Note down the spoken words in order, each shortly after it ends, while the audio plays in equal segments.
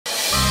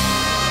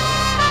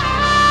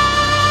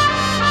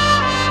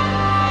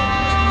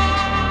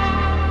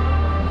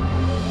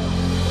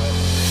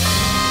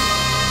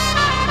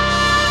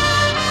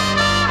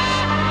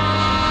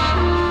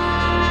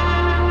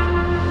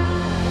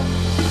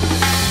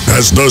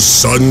As the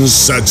sun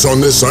sets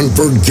on this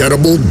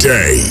unforgettable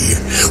day,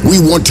 we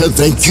want to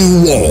thank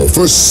you all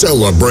for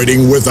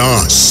celebrating with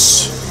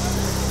us.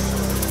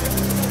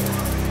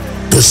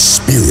 The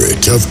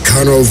spirit of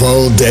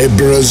Carnaval de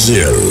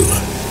Brazil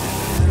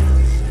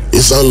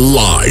is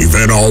alive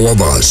in all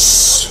of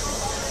us.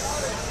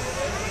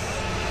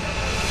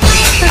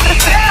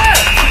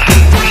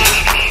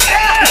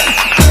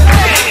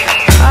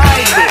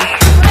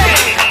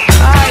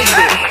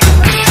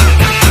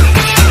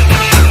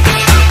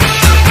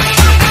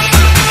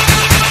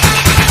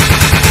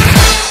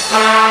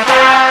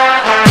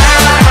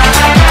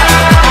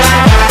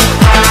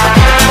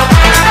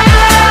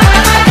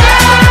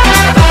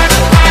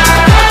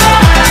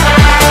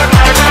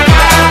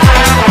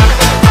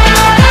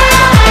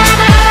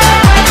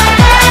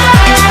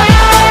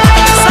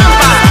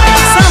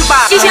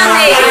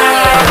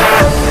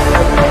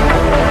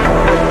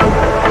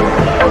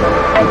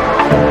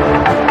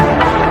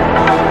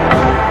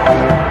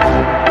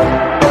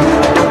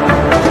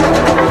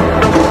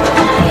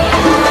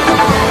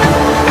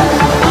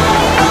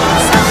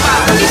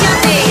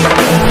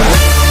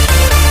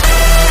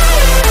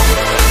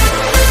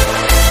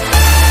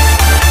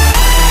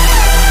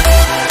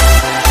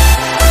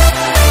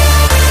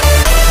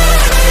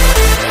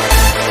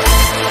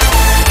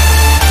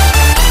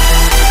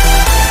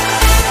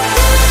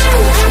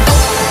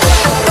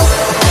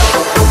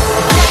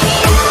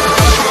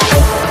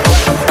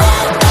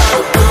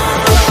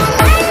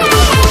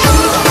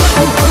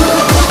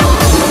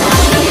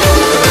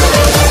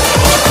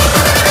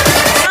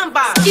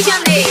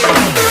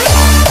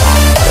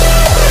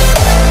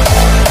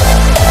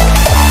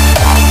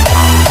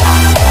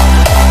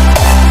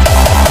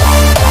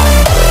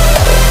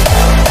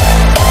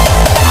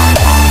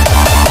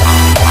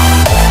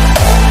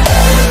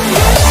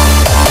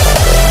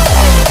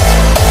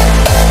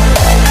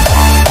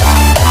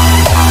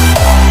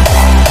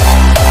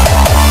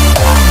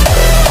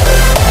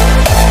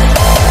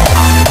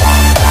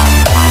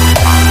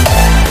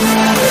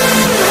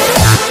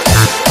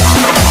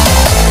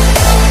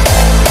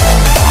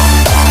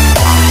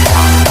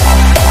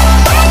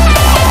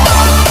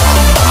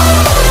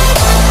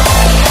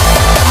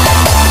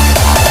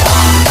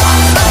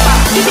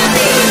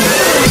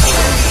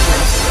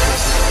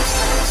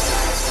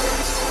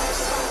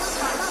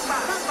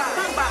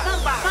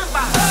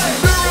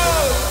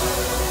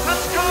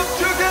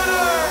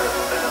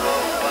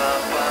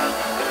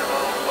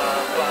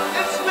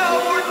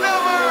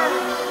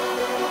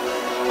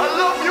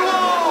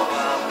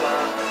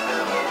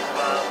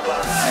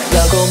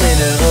 Welkom in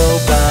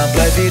Europa,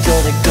 blijf hier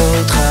tot ik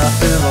doodga.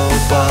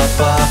 Europa,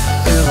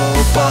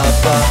 Europa.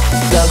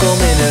 Welkom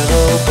in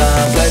Europa,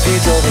 blijf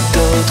hier tot ik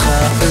doodga.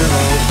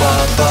 Europa,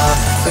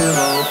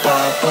 Europa.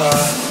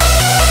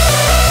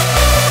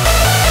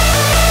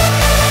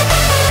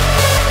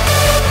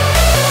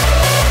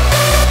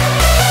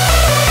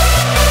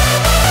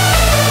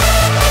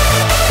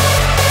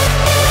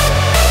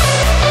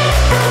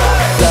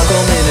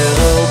 Welkom in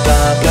Europa,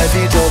 blijf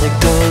hier tot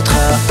ik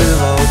doodga.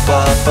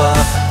 Europa,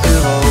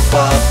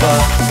 Europa.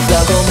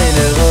 Welkom in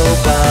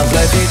Europa,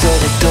 blijf hier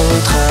tot ik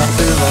doodga.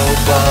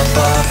 Europa,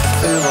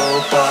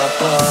 Europa.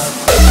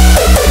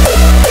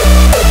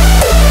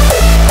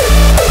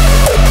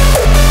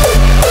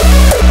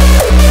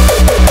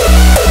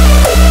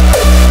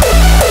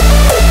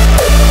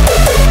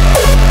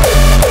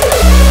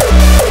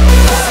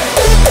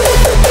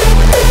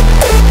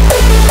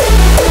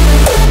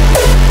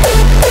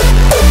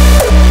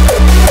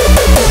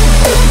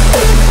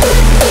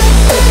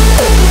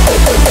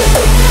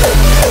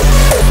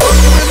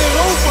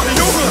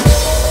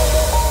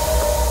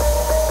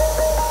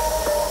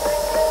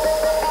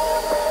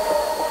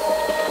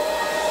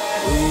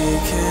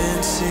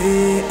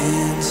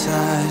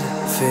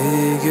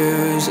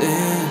 Figures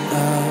in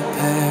a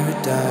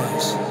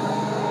paradise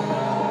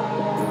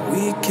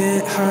we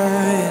can't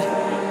hide.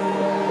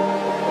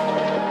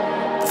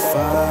 The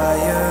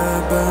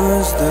fire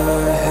burns the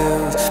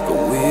hills, but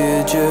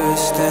we're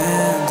just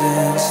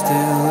standing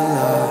still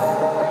alive,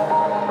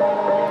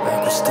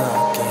 like we're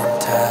stuck in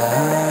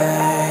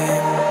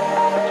time.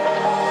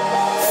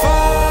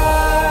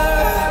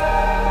 Fire,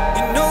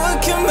 you know it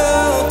can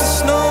melt the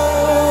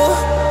snow,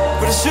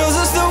 but it shows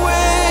us the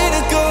way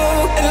to go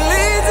and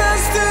leads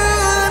us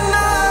through the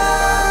night.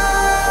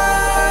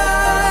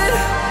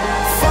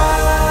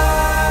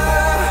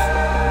 Fire,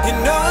 you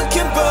know it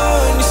can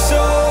burn your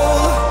soul,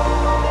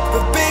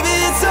 but baby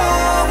it's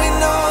all we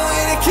know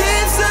and it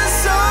keeps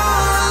us all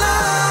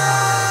alive.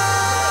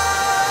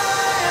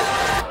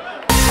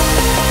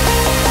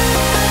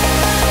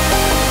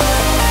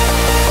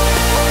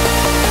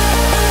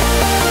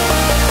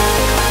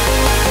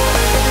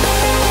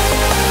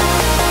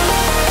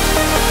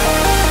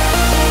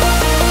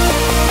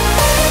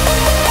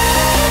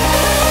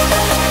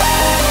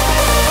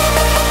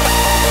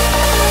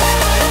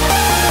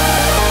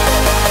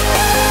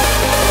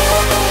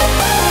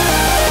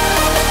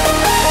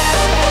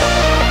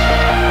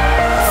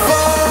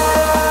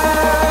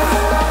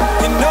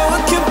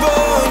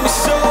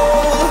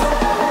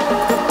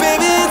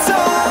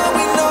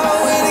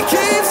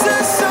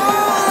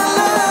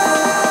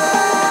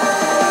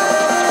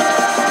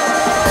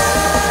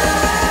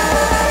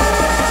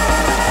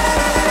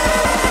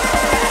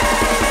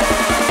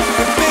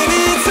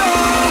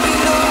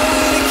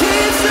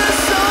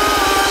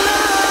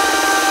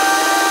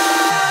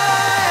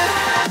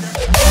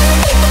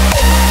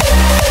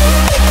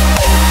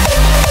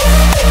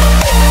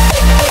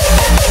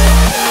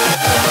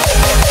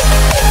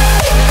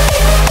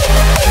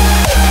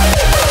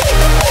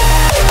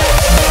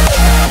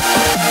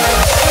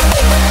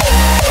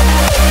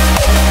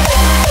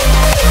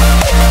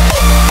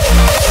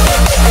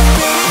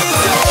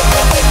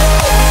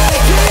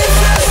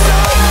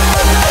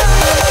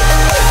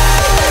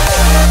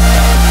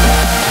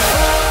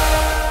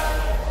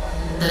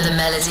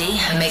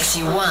 makes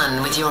you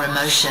one with your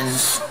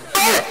emotions.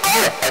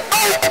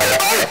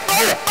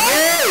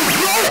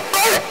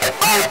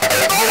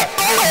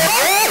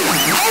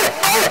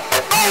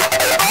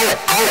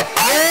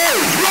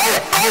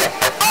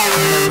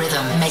 The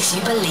rhythm makes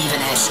you believe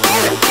in it.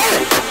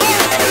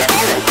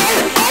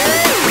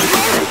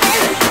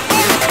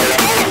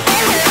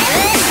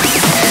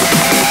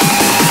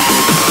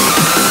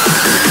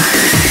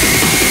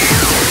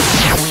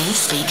 We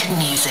speak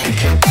music.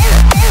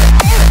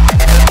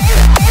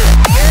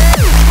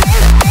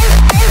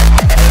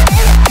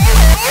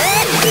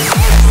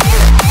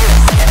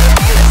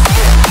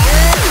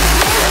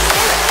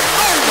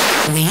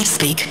 We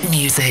speak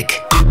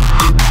music.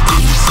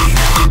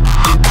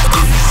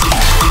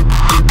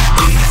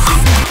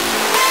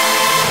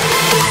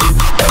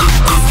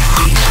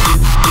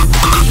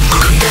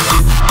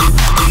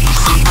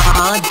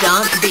 Our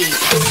dance beat.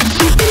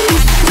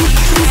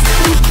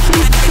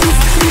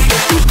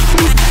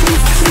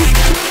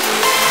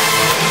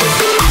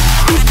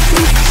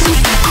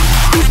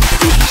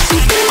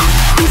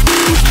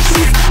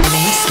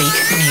 We speak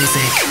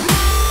music.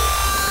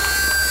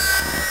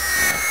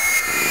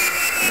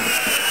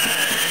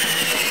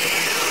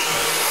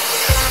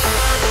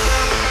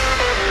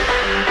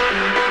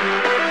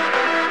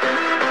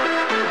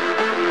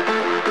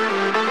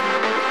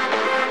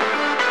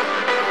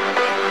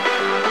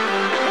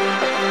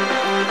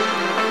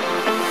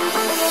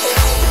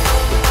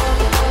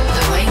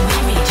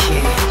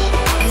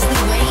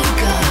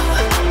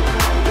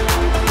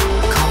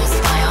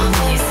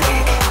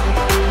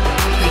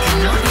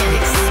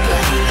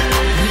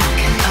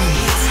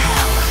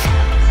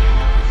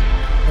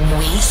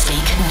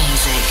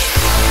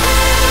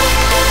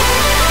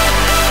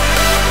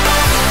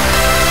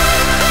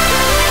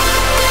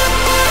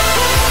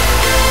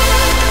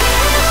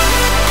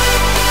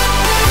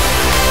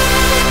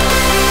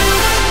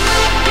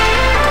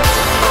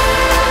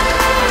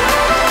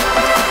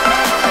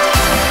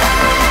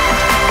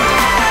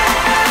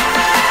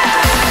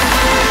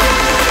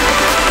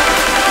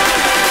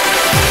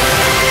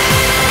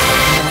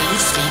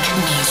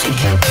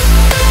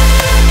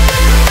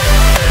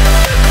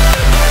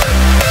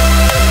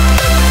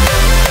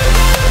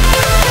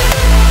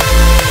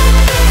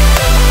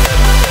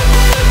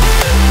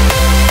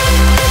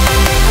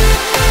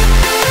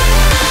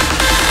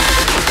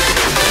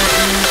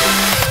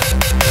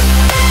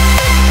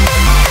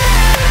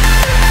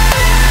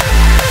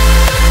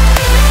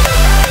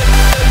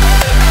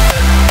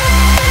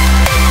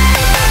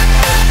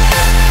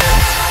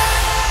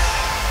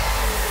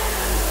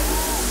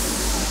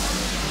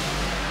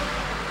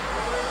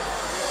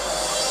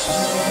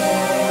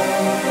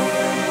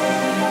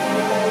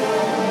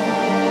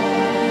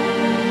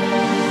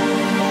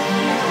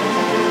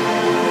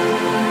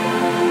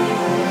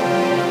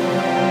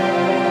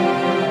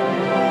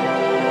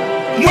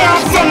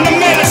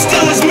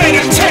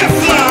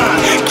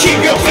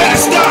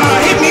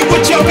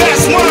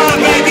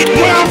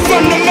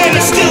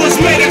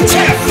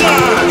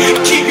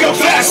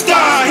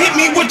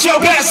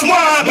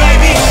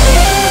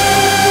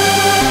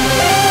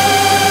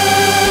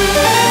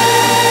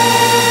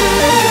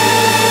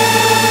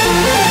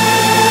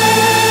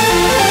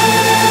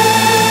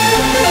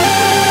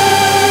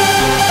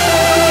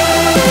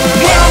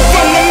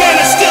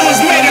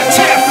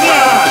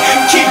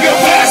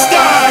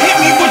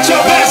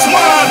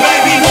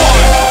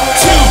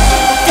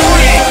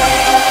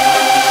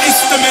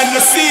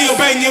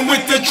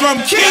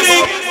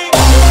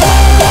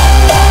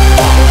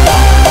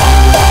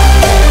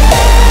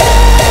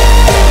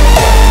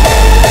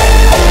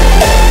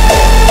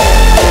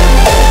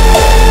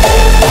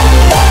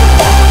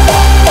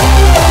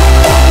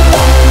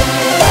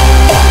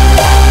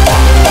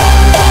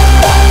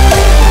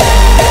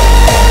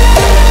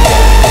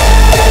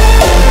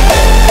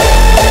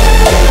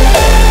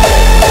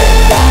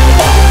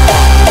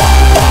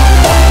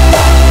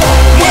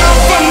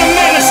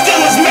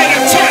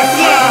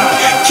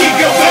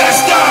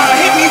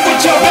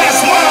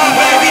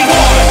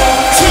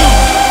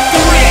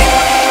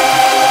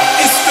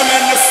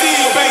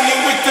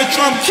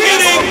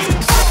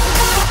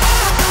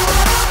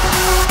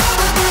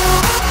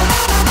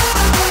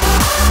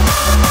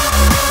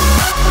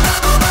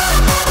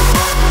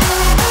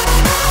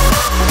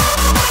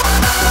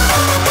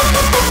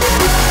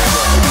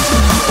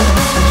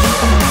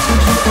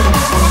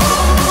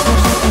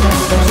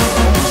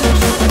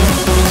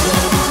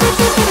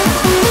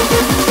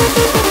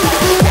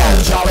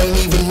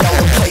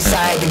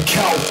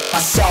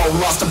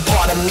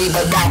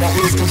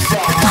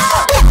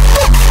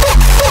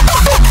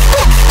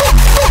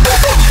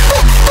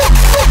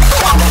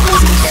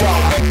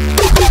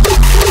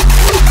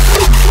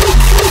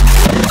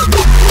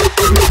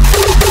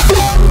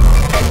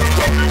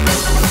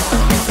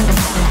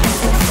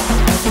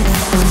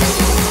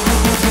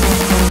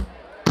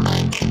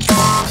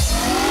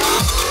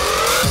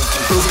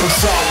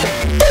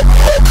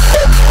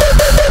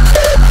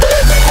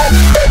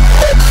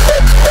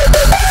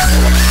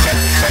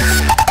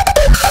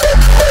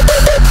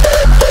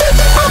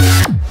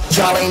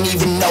 Y'all ain't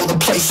even know the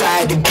place I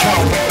had to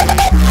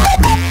go.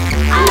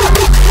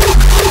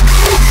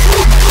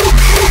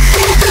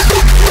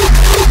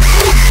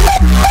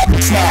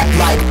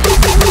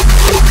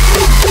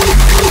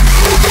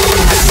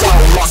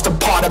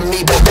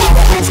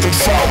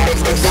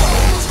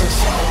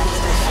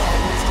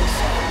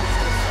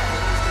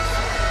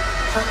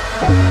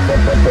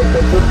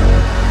 Lost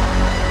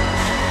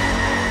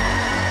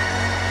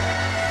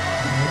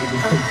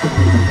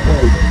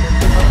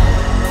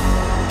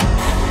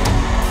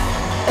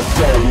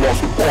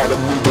a part of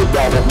me, but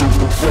now I lose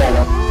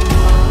control.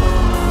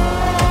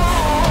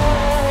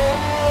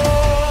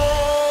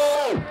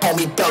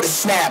 Homie, throw the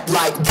snap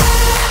like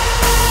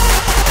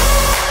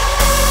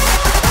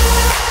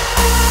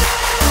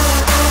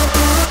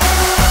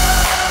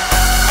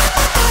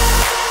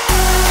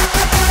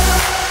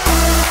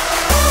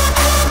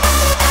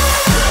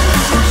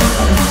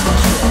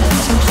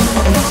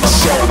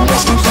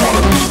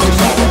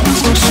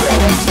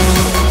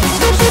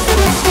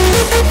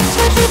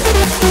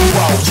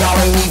y'all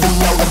ain't even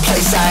know the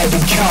place I had to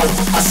go.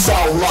 I so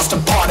lost a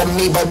part of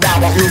me, but now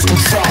I lose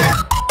control.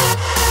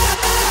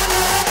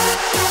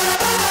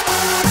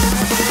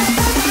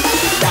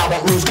 Now I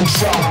lose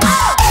control.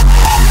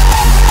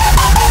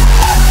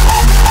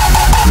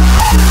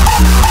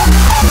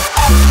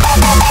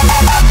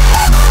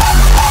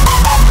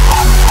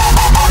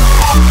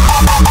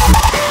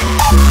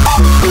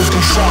 Lose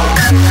control.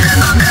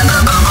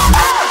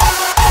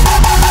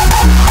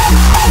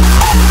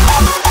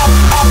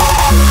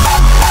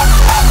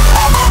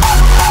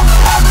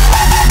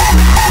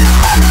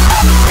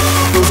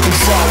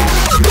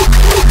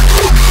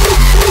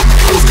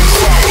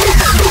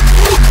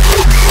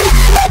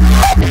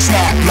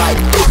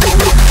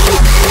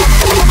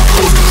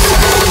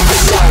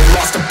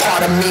 Lost a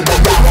part of me, but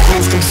now I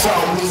lose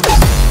control.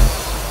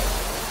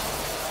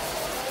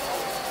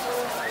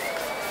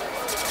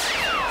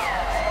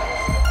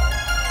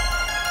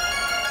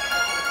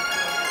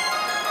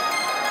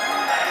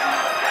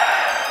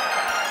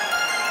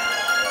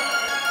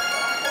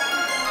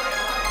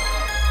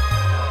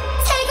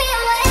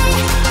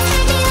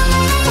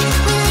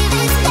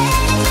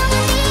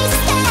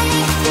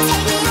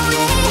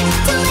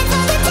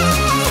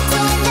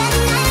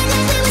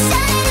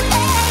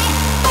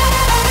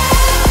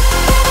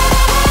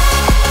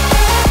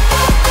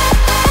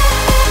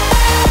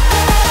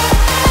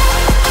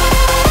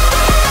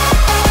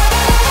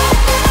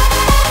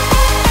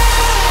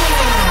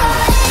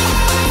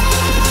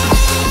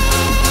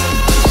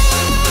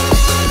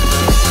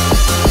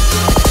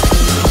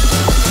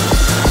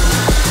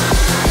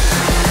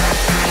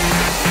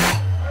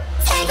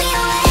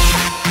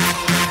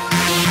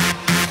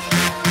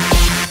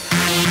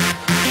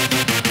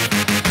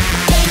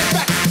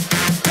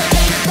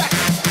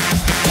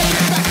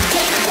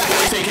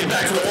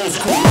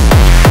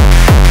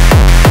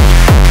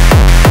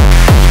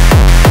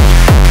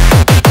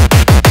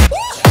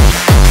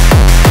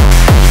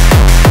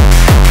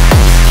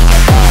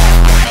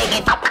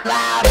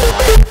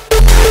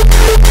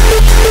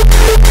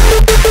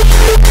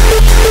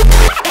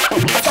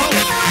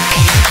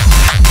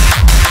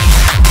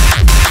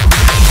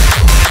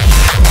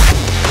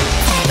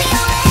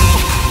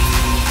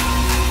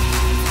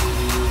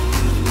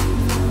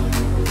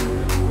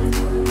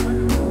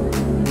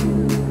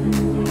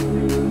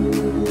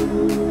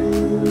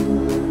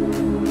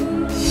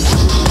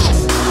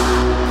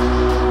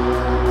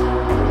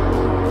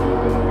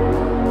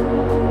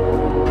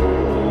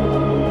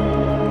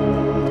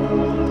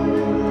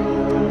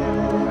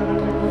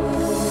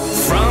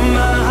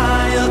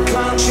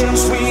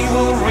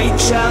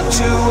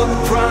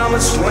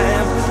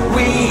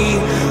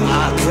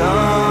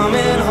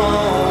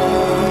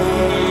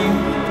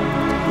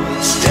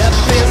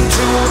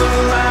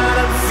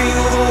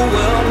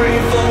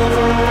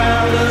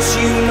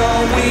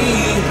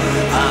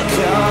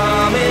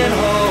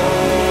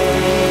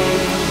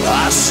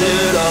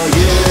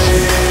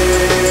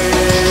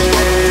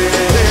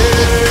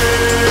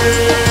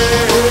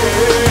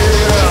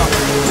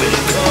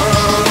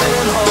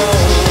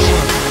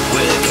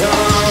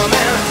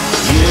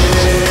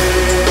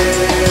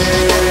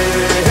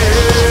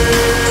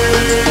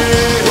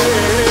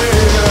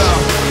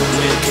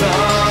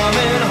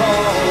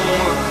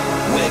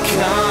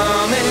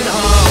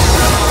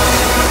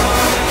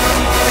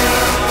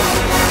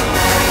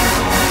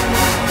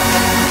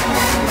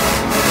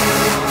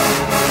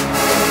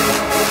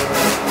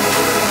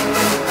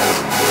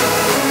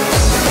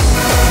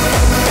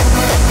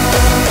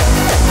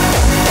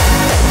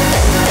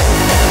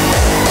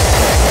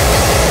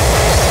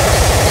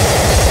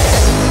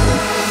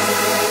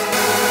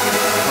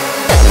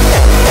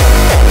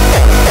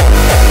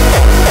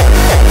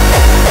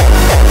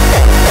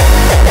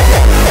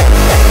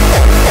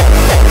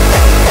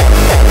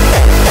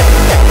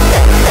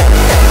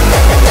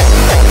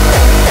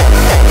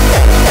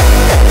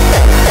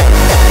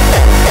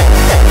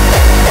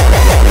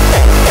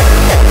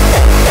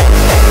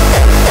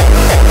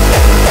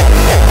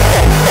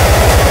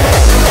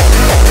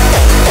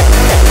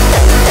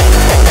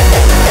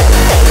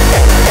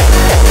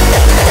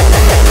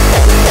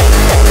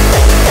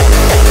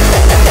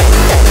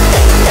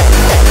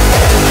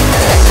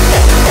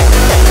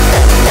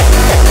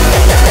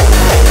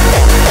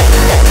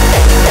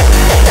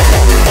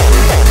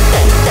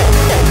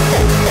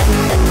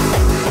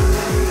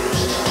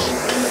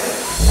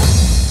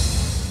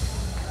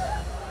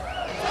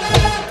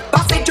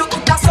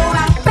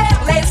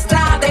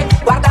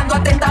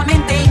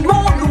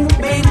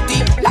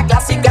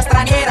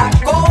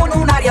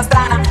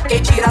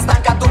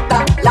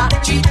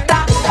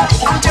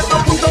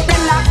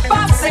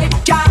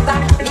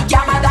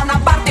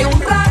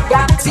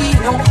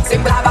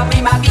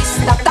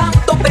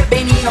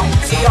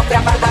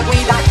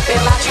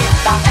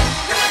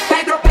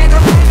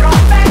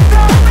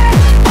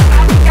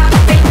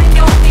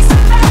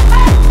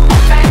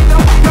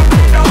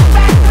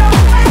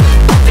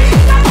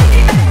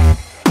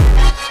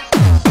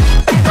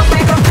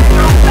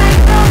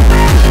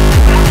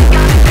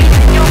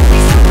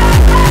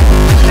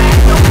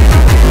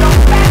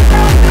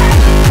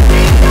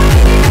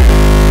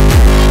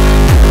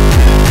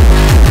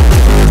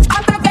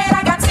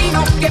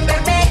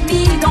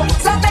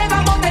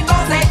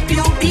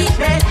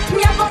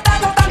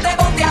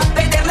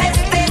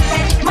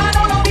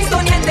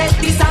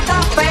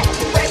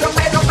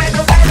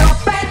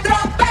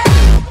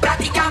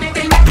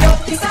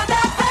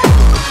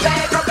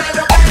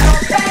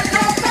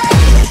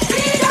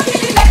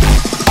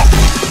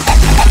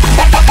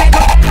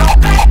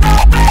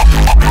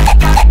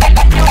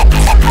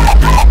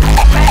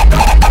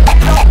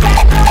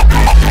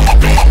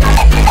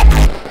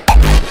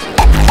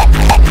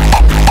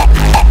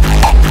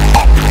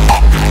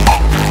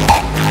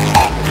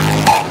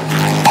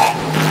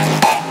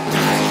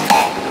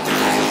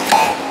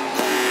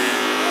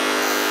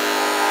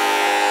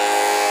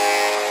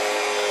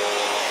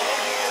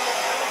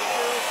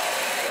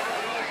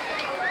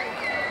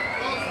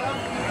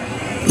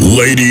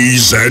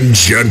 Ladies and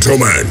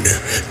gentlemen,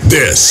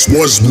 this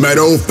was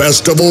Meadow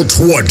Festival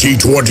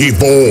 2024.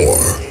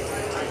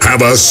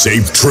 Have a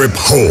safe trip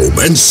home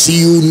and see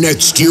you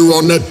next year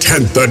on the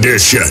 10th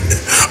edition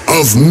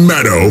of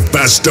Meadow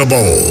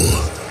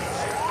Festival.